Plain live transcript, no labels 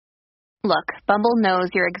Look, Bumble knows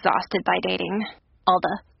you're exhausted by dating. All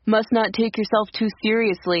the must not take yourself too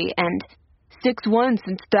seriously and 6'1"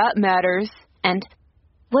 since that matters. And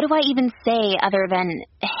what do I even say other than,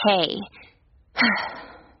 hey?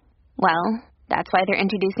 Well, that's why they're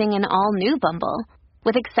introducing an all-new Bumble,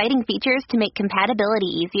 with exciting features to make compatibility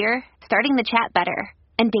easier, starting the chat better,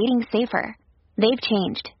 and dating safer. They've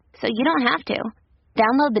changed, so you don't have to.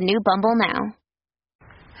 Download the new Bumble now.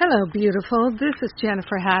 Hello, beautiful. This is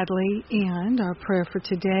Jennifer Hadley, and our prayer for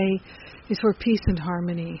today is for peace and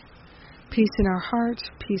harmony. Peace in our heart,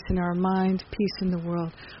 peace in our mind, peace in the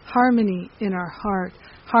world. Harmony in our heart,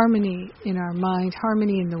 harmony in our mind,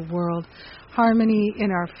 harmony in the world. Harmony in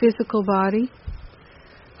our physical body,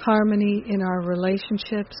 harmony in our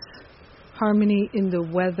relationships, harmony in the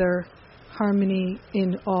weather, harmony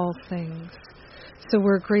in all things. So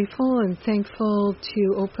we're grateful and thankful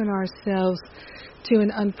to open ourselves to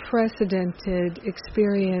an unprecedented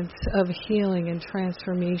experience of healing and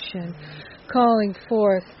transformation, calling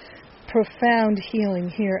forth profound healing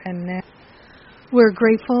here and now. We're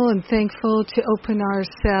grateful and thankful to open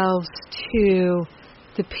ourselves to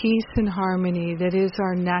the peace and harmony that is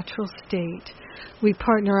our natural state. We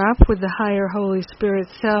partner up with the higher Holy Spirit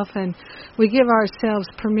self, and we give ourselves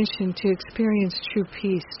permission to experience true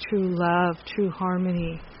peace, true love, true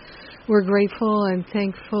harmony. We're grateful and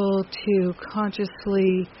thankful to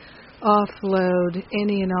consciously offload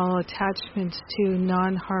any and all attachments to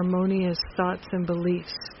non-harmonious thoughts and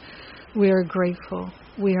beliefs. We are grateful.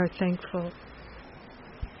 We are thankful.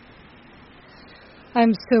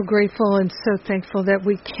 I'm so grateful and so thankful that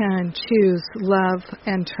we can choose love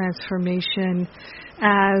and transformation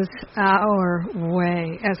as our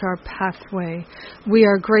way, as our pathway. We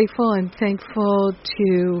are grateful and thankful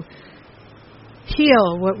to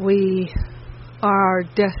heal what we are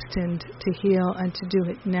destined to heal and to do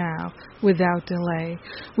it now without delay.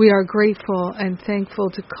 We are grateful and thankful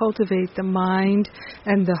to cultivate the mind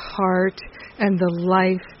and the heart and the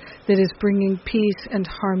life that is bringing peace and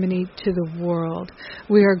harmony to the world.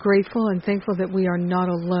 We are grateful and thankful that we are not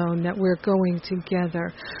alone, that we're going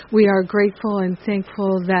together. We are grateful and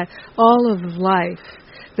thankful that all of life,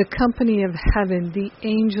 the company of heaven, the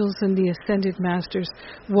angels and the ascended masters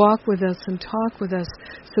walk with us and talk with us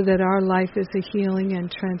so that our life is a healing and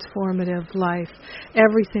transformative life.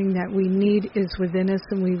 Everything that we need is within us,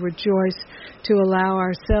 and we rejoice to allow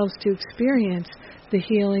ourselves to experience the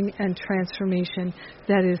healing and transformation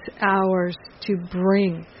that is ours to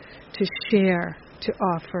bring, to share, to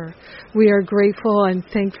offer. We are grateful and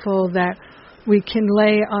thankful that we can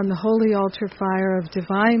lay on the holy altar fire of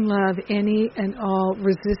divine love any and all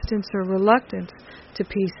resistance or reluctance to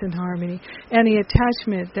peace and harmony, any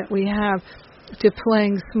attachment that we have to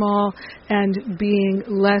playing small and being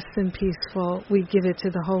less than peaceful. We give it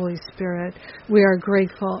to the Holy Spirit. We are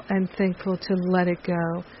grateful and thankful to let it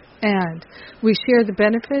go. And we share the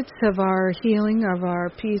benefits of our healing, of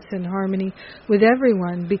our peace and harmony with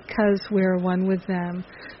everyone because we're one with them.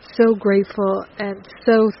 So grateful and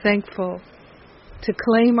so thankful to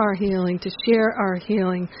claim our healing, to share our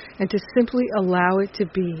healing, and to simply allow it to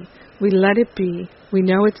be. We let it be. We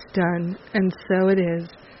know it's done, and so it is.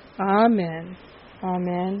 Amen.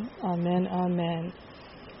 Amen. Amen. Amen.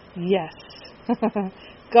 Yes.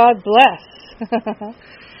 God bless.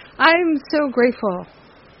 I'm so grateful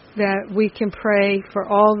that we can pray for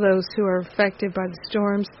all those who are affected by the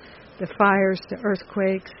storms, the fires, the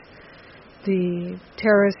earthquakes, the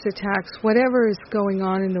terrorist attacks, whatever is going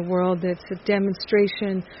on in the world that's a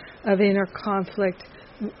demonstration of inner conflict.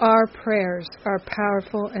 Our prayers are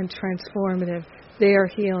powerful and transformative. They are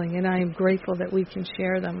healing, and I am grateful that we can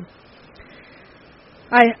share them.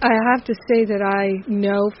 I have to say that I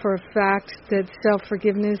know for a fact that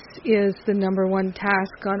self-forgiveness is the number one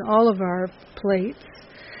task on all of our plates.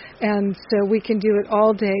 And so we can do it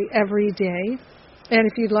all day, every day. And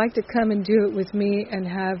if you'd like to come and do it with me and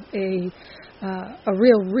have a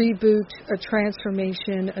real reboot, a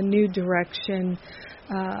transformation, a new direction,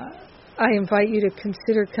 I invite you to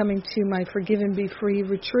consider coming to my Forgive and Be Free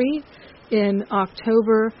retreat in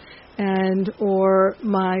October and or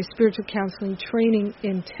my spiritual counseling training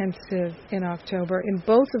intensive in October. In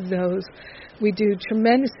both of those, we do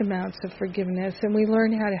tremendous amounts of forgiveness and we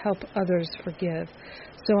learn how to help others forgive.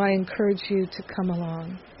 So I encourage you to come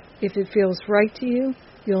along. If it feels right to you,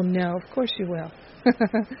 you'll know. Of course you will.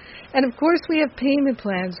 And of course we have payment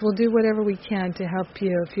plans. We'll do whatever we can to help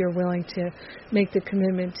you if you're willing to make the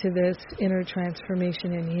commitment to this inner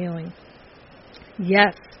transformation and healing.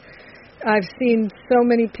 Yes, I've seen so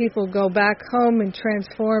many people go back home and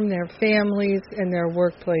transform their families and their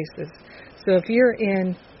workplaces. So if you're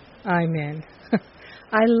in, I'm in.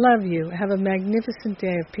 I love you. Have a magnificent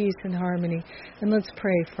day of peace and harmony. And let's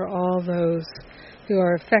pray for all those who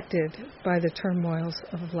are affected by the turmoils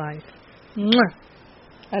of life. Mwah!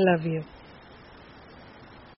 I love you.